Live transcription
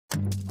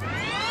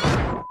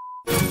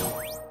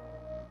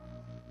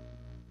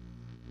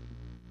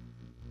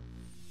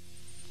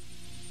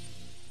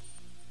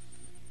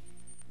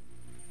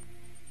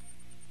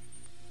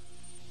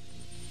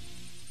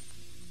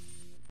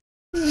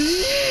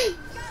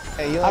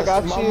Hey, yo, I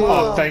got my you. mom,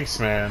 Oh, thanks,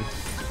 man.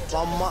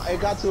 it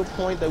got to a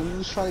point that we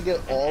was trying to get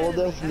all of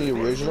them from the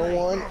original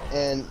one,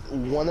 and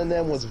one of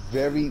them was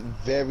very,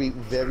 very,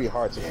 very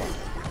hard to find.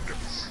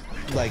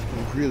 Like,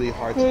 really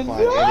hard to find. And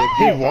if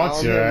He you wants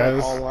found your them,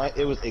 like, ass. online,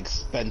 it was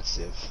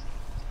expensive.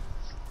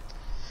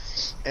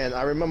 And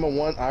I remember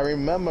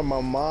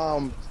my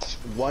mom,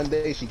 one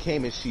day she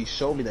came and she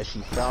showed me that she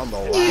found the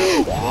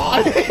last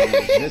one that she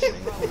was missing.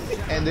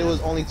 And there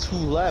was only 2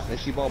 left, and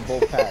she bought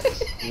both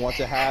packs. You want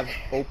to have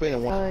open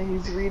and one.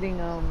 He's reading,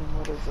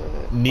 what is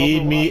it?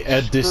 Need me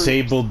a Overwatch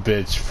disabled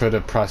bitch for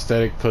the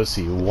prosthetic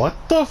pussy. What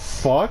the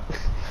fuck?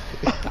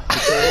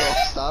 Potato,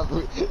 stop.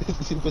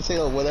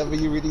 Potato, whatever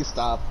you reading,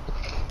 stop.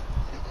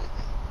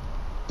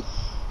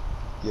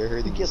 You're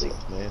hurting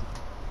yourself, man.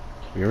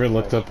 You ever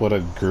looked up what a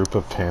group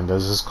of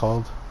pandas is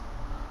called?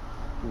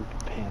 Group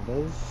of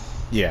pandas?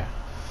 Yeah.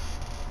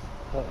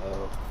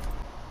 Uh-oh.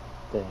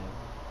 Damn.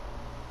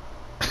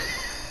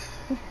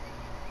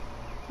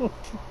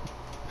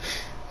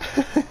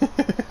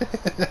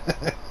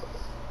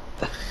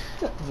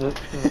 the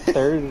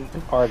third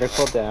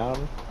article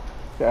down,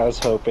 I was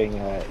hoping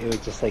it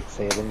would just like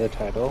say it in the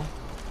title.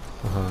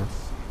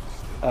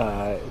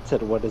 It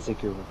said, "What is a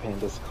group of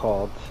pandas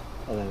called?"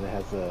 And then it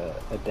has a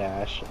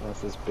dash, and it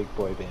says "Big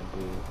Boy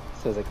Bamboo."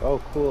 So I was like,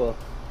 "Oh, cool."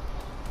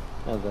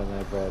 And then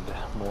I read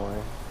more.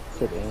 It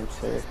said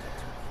answer.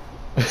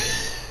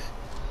 It's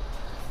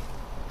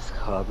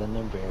called an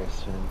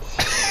embarrassment.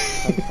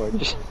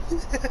 Unfortunately.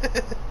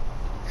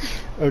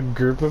 A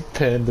group of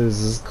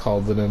pandas is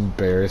called an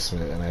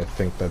embarrassment, and I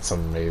think that's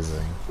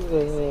amazing.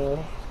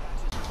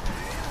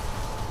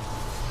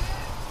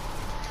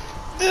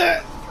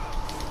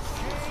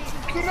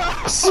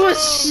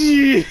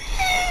 Swishy!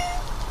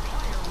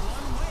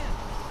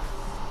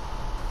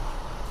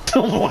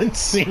 The one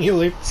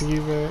singular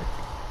teammate.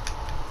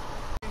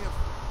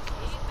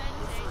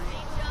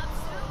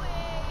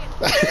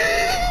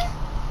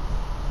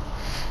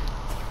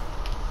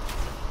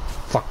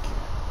 Fuck you.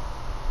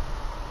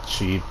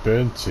 Cheap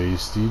and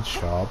tasty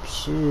chop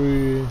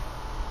suey.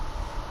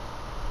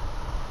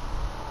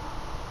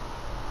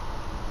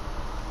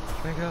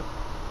 Wake up.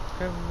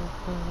 Grab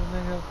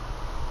up.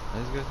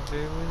 Let's go to the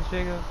table and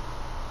shake up.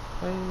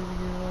 Why did you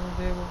get on the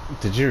table?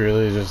 Did you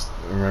really just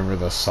remember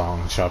the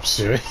song Chop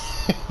Suey? I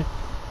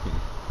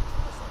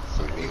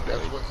mean,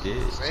 that's what he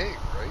was saying,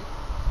 right?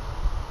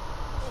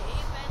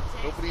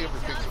 Nobody ever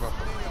thinks about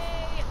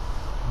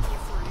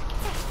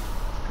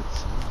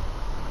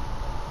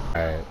the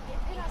Alright.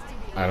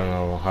 I don't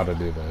know how to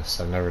do this.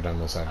 I've never done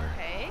this ever.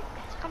 Okay,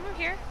 come over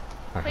here.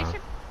 Place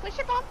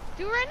your bomb.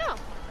 Do it right now.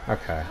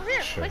 Okay, Over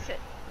here, sure. place it.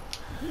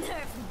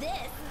 Nerf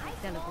this.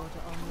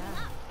 Teleporter on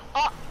now.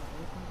 Oh!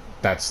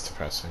 That's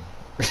depressing.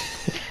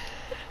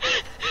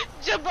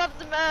 Jump off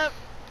the map.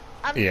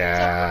 I'm jumping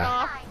Yeah,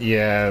 off.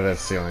 yeah,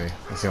 that's the only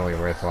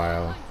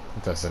worthwhile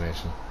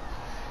destination.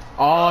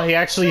 Oh, he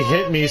actually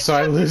hit me, so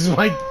I lose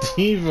my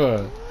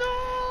diva.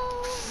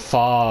 No.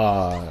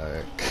 Fuck.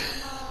 Okay.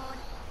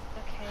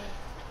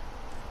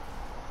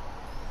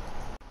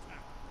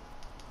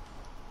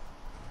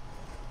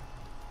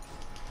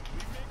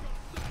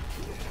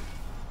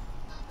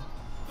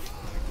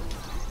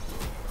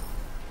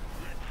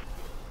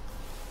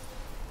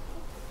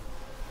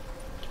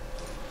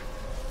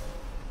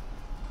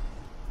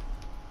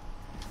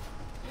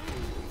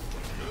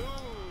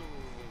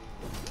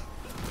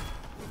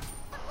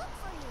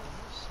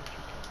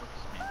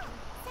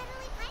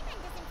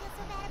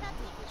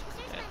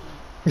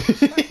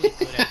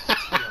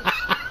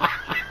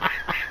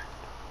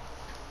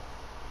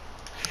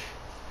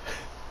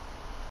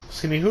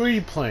 Skinny, who are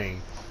you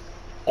playing?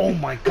 Oh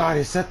my god,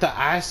 is that the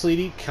ass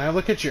lady? Can I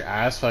look at your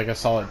ass for like a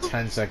solid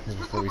 10 seconds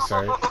before we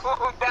start?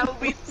 That would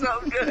be so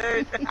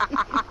good.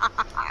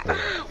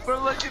 We're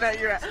looking at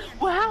your ass.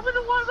 What happened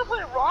to one that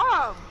went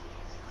wrong?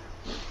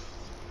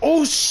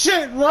 Oh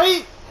shit,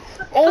 right?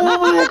 Oh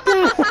my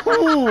god!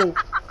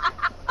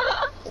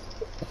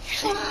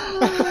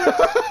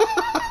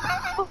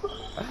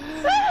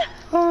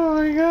 Oh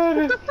my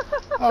god!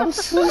 I'm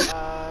so.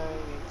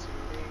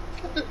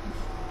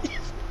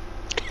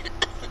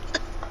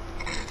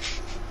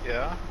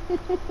 Yeah?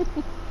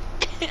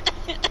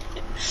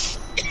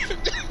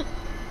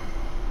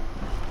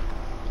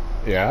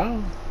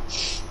 Yeah?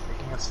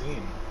 Making a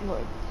scene.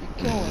 What? You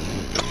going?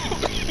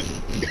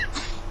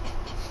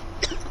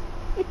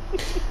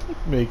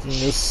 Making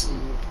this.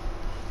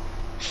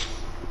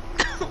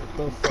 What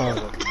the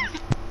fuck?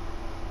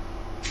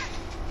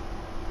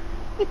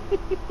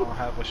 I'll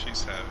have what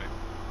she's having.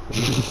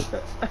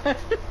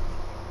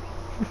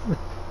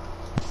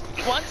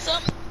 You want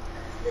some?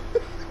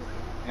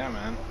 Yeah,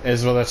 man.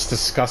 Israel, that's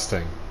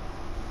disgusting.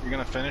 You're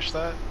gonna finish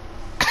that?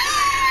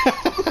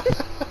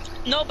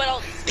 No, but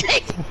I'll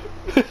take.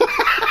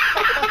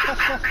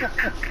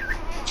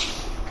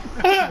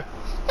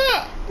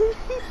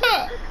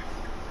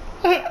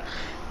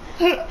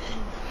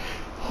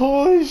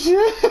 Holy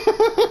shit!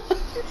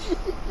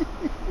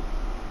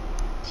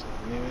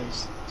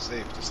 Anyways,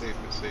 safe, to safe,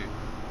 to safe.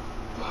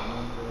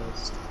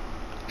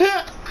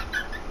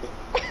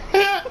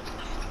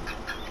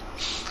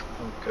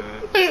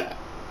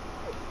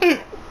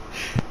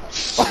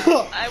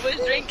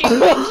 was drinking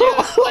my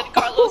juice when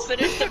Carlos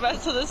finished the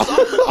rest of the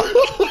song,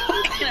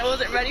 and I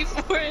wasn't ready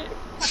for it.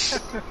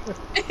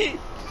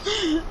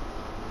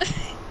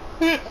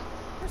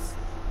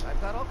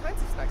 I've got all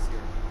kinds of snacks here.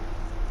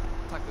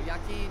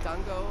 Takoyaki,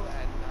 dango,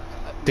 and...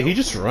 Did he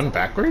just run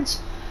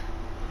backwards?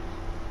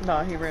 No,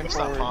 he ran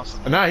forward.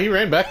 Nah, he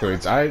ran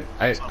backwards. I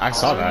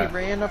saw that. He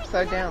ran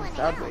upside down,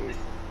 sideways.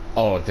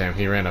 Oh damn,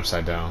 he ran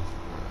upside down.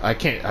 I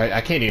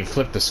can't even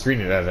flip the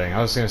screen of that thing.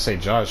 I was gonna say,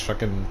 Josh,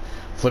 fucking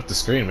flip the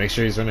screen, make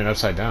sure he's running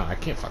upside down. I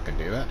can't fucking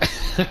do that.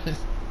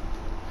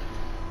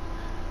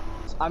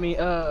 I mean,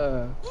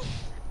 That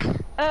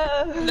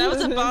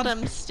was a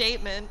bottom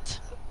statement.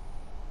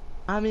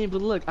 I mean,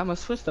 but look, I'm a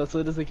Swiss though, so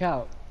it doesn't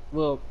count.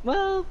 Well,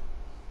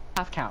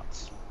 half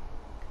counts.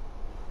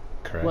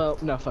 Correct. Well,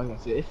 no, fuck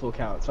that shit. It full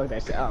counts. Fuck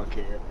that shit. I don't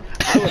care.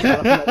 I would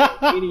have that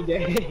any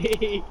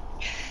day.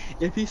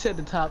 If he said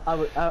the top, I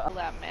would.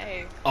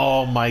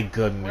 Oh my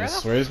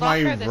goodness, where's my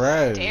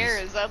res?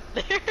 Stairs up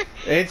there.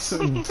 It's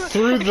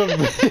through the.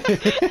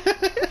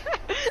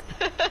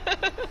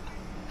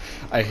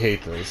 I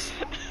hate this.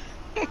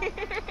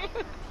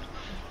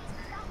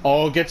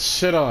 Oh, get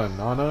shit on,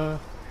 Anna.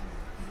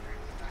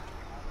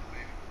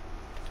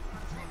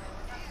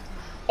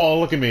 Oh,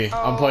 look at me.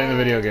 I'm playing the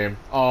video game.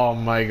 Oh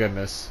my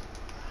goodness.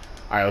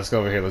 Alright, let's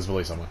go over here. Let's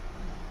bully someone.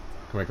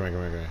 Come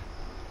here.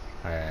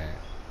 Alright.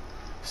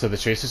 So the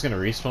chaser's gonna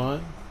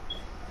respawn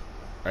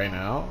right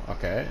now.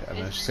 Okay. And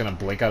then she's gonna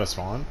blink out of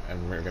spawn,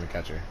 and we're gonna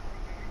catch her.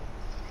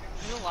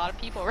 There's a lot of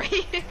people right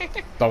here.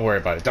 Don't worry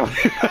about it. Don't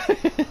worry about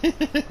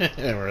it.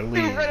 And we're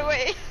leaving. Run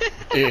away.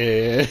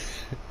 Yeah.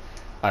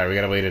 Alright, we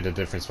gotta wait at a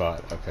different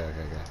spot. Okay.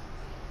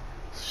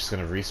 So she's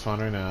gonna respawn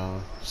right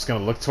now. She's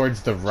gonna look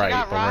towards the right,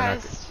 but we're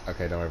not.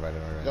 Okay, don't worry about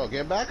it. Yo,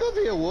 get back up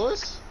here,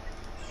 Wuss.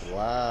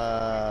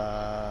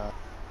 Wow.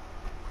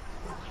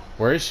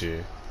 Where is she?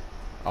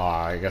 Oh,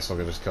 I guess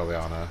we'll just kill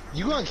Liana.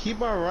 You gonna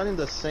keep on running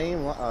the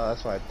same line?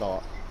 That's what I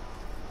thought.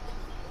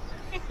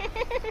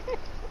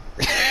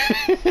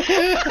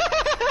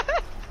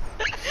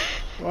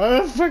 Why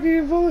the fuck are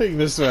you bullying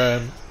this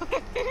man?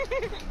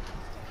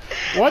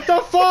 What the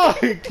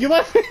fuck? You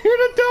left me here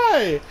to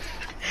die!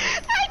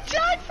 I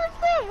died from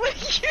them! What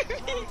do you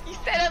mean? You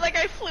said it like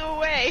I flew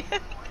away.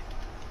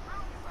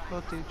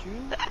 What did you?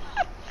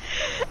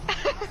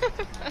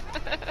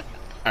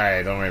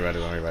 Alright, don't worry about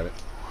it.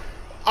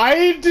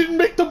 I didn't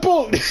make the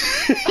boat! Let's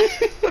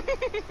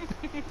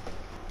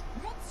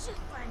shoot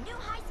for a new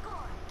high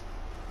score.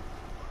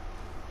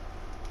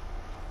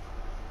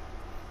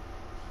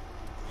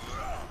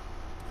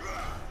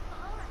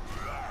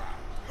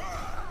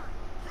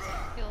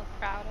 You look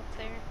proud up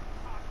there.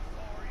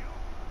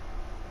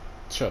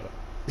 Shut up.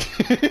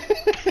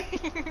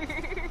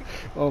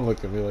 Don't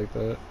look at me like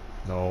that.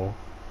 No.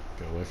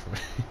 Get away from me.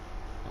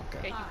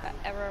 Okay. You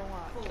ever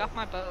want. Get off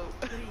my boat.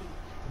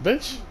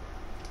 Bitch!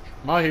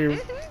 I'm out here.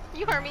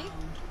 You heard me.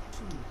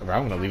 Bro,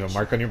 I'm gonna leave a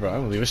mark on your boat.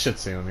 I'm gonna leave a shit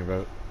stain on your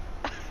boat.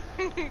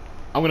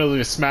 I'm gonna leave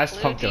a smashed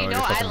Luke, pumpkin you on know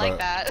your fucking I like boat.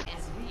 that.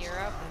 In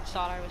Europe,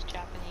 thought I was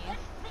Japanese.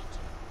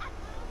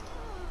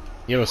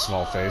 You have a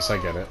small face, I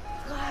get it.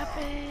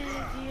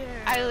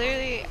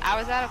 I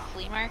was at a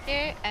flea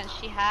market and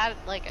she had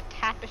like a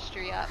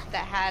tapestry up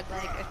that had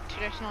like a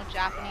traditional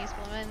Japanese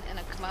woman in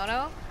a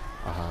kimono.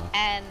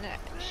 And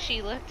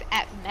she looked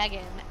at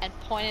Megan and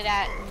pointed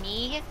at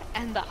me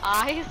and the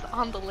eyes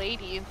on the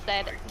lady and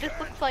said, "This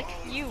looks like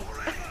you."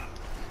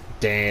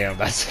 Damn,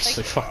 that's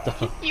actually fucked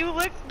up. You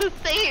look the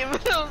same. I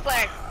was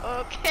like,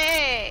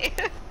 okay.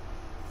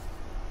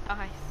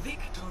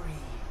 Victory.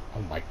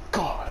 Oh my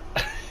god.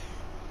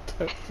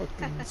 That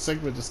fucking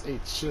Sigma just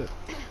ate shit.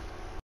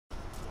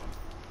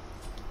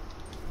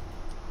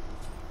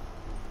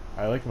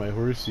 I like my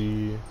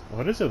horsey.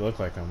 What does it look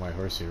like when my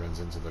horsey runs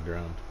into the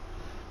ground?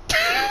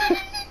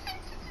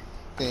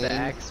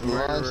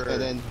 Lunch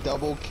and then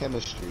double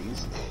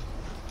chemistries.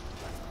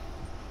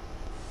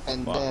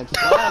 And then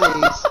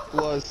Fridays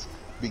was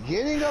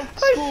beginning of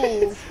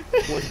school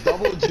was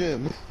double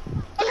gym.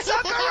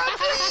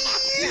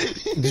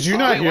 Did you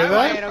not hear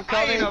that?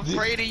 I ain't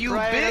afraid of you,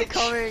 Brian,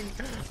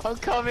 bitch. I'm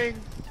coming.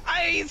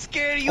 I ain't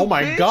scared of you, Oh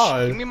my bitch.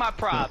 god. Give me my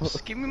props.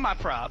 Give me my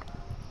prop.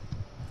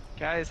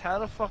 Guys, how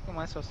the fuck am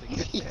I supposed to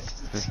get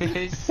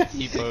that?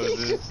 He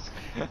poses.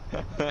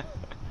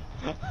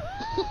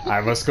 I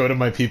must go to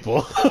my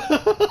people.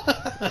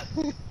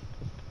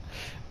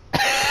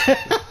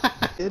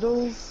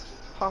 Skittles,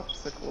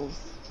 popsicles.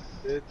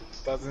 It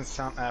doesn't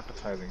sound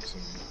appetizing to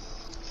me.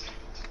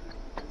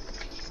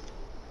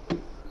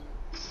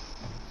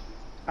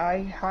 I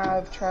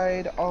have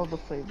tried all the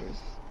flavors.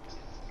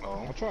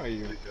 Oh, I'll try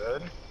you.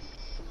 Good.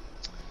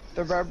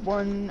 The red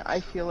one, I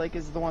feel like,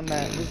 is the one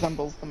that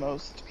resembles the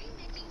most.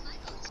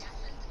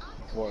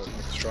 What,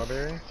 like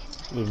strawberry?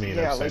 Lumine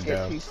Yeah, upside like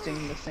down. it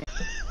tasting the same.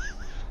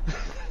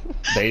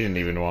 They didn't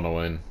even want to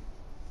win.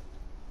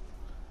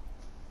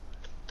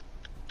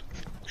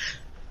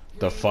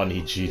 The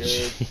funny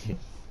GG.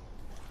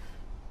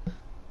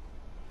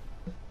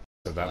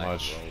 So that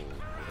much.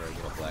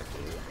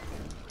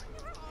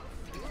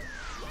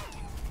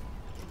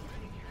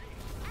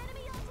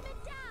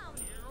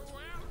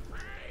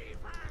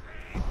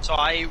 So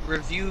I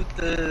reviewed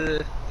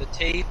the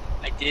tape.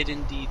 I did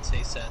indeed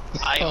say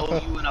Seth. I owe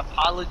you an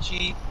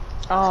apology.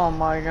 Oh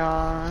my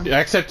god. Yeah,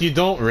 except you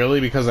don't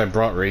really, because I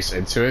brought race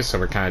into it, so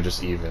we're kind of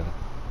just even.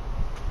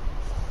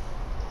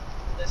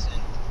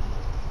 Listen,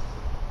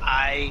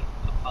 I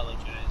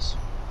apologize.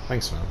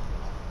 Thanks, man.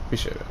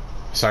 Appreciate it.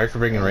 Sorry for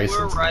bringing race You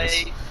were into right.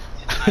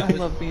 this. I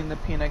love being the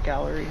peanut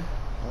gallery.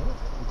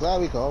 I'm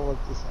glad we can all work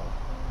this out.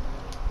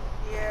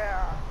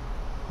 Yeah.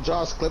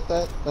 Josh, clip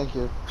that. Thank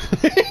you.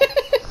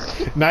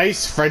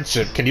 Nice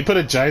friendship. Can you put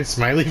a giant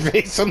smiley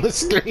face on the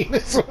screen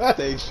as well?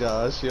 Thanks,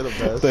 Josh. You're the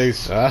best.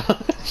 Thanks,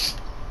 Josh.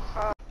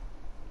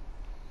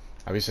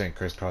 I'll be saying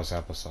crisscross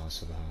applesauce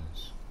to the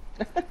house.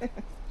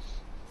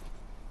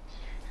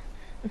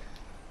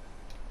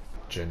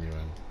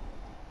 Genuine.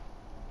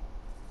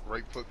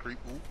 Right foot creep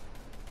move.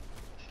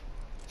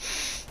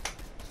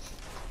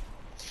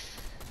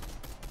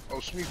 Oh,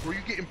 Smeek, where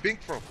you getting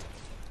binked from?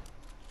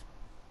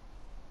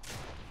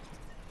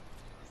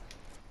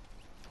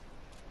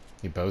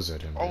 He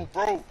bozoed him. Oh,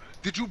 bro,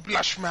 did you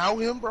blush mouth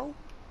him, bro?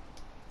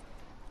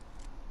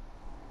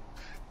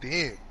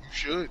 Damn, you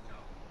should.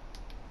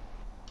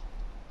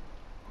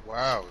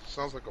 Wow, it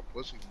sounds like a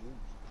pussy move.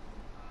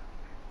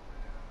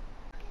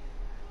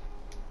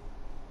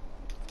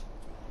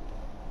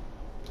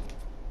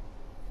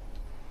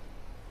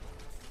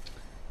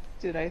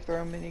 Did I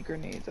throw mini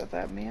grenades at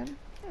that man?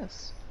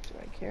 Yes. Do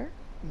I care?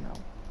 No.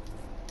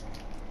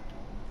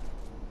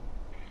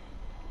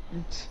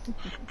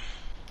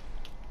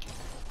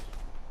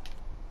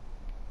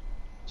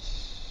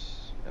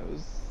 That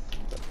was...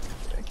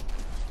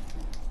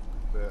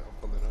 Yeah, I'm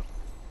pulling up.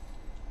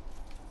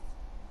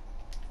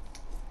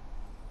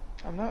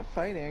 I'm not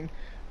fighting.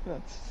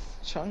 That's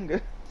Chunga.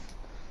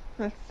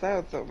 That's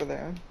South over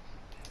there.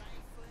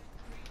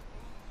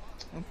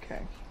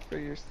 Okay, for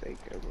your sake,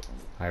 everyone.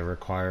 I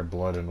require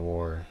blood and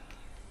war.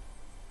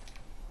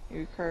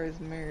 Your car is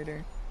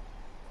murder.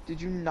 Did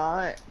you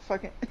not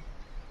fucking...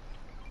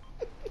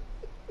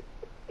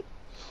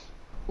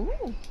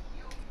 Ooh.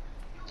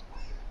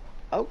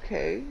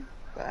 Okay,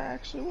 that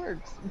actually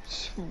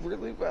works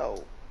really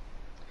well.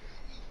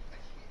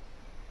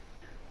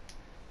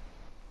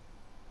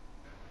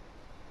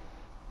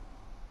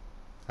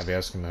 I'll be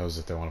asking those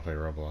if they want to play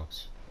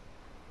Roblox.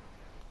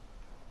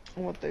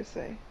 What they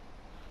say.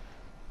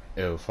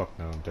 Ew, fuck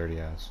no, dirty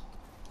ass.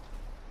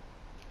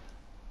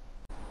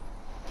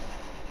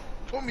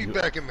 Put me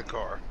back in the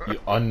car. You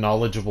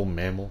unknowledgeable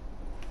mammal.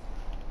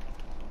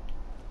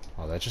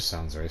 Oh, that just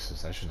sounds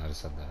racist. I should not have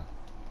said that.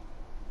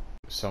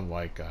 Some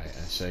white guy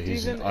and say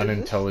he's an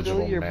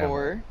unintelligible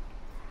mammal.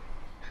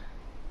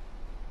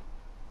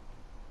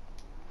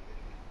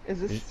 Is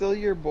this still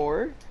your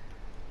boar?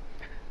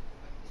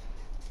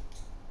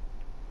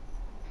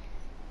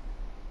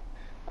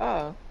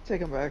 Oh,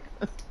 take him back.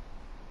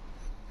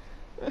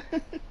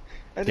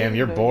 Damn,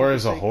 your boar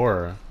is a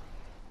whore.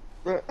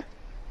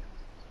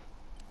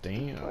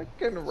 Damn.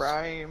 Fucking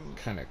rhyme.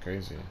 Kinda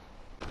crazy.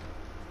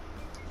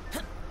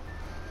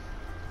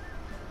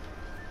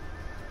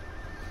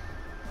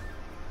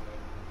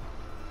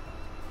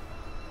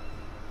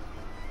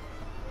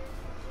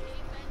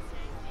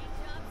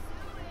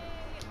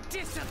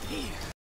 Disappear!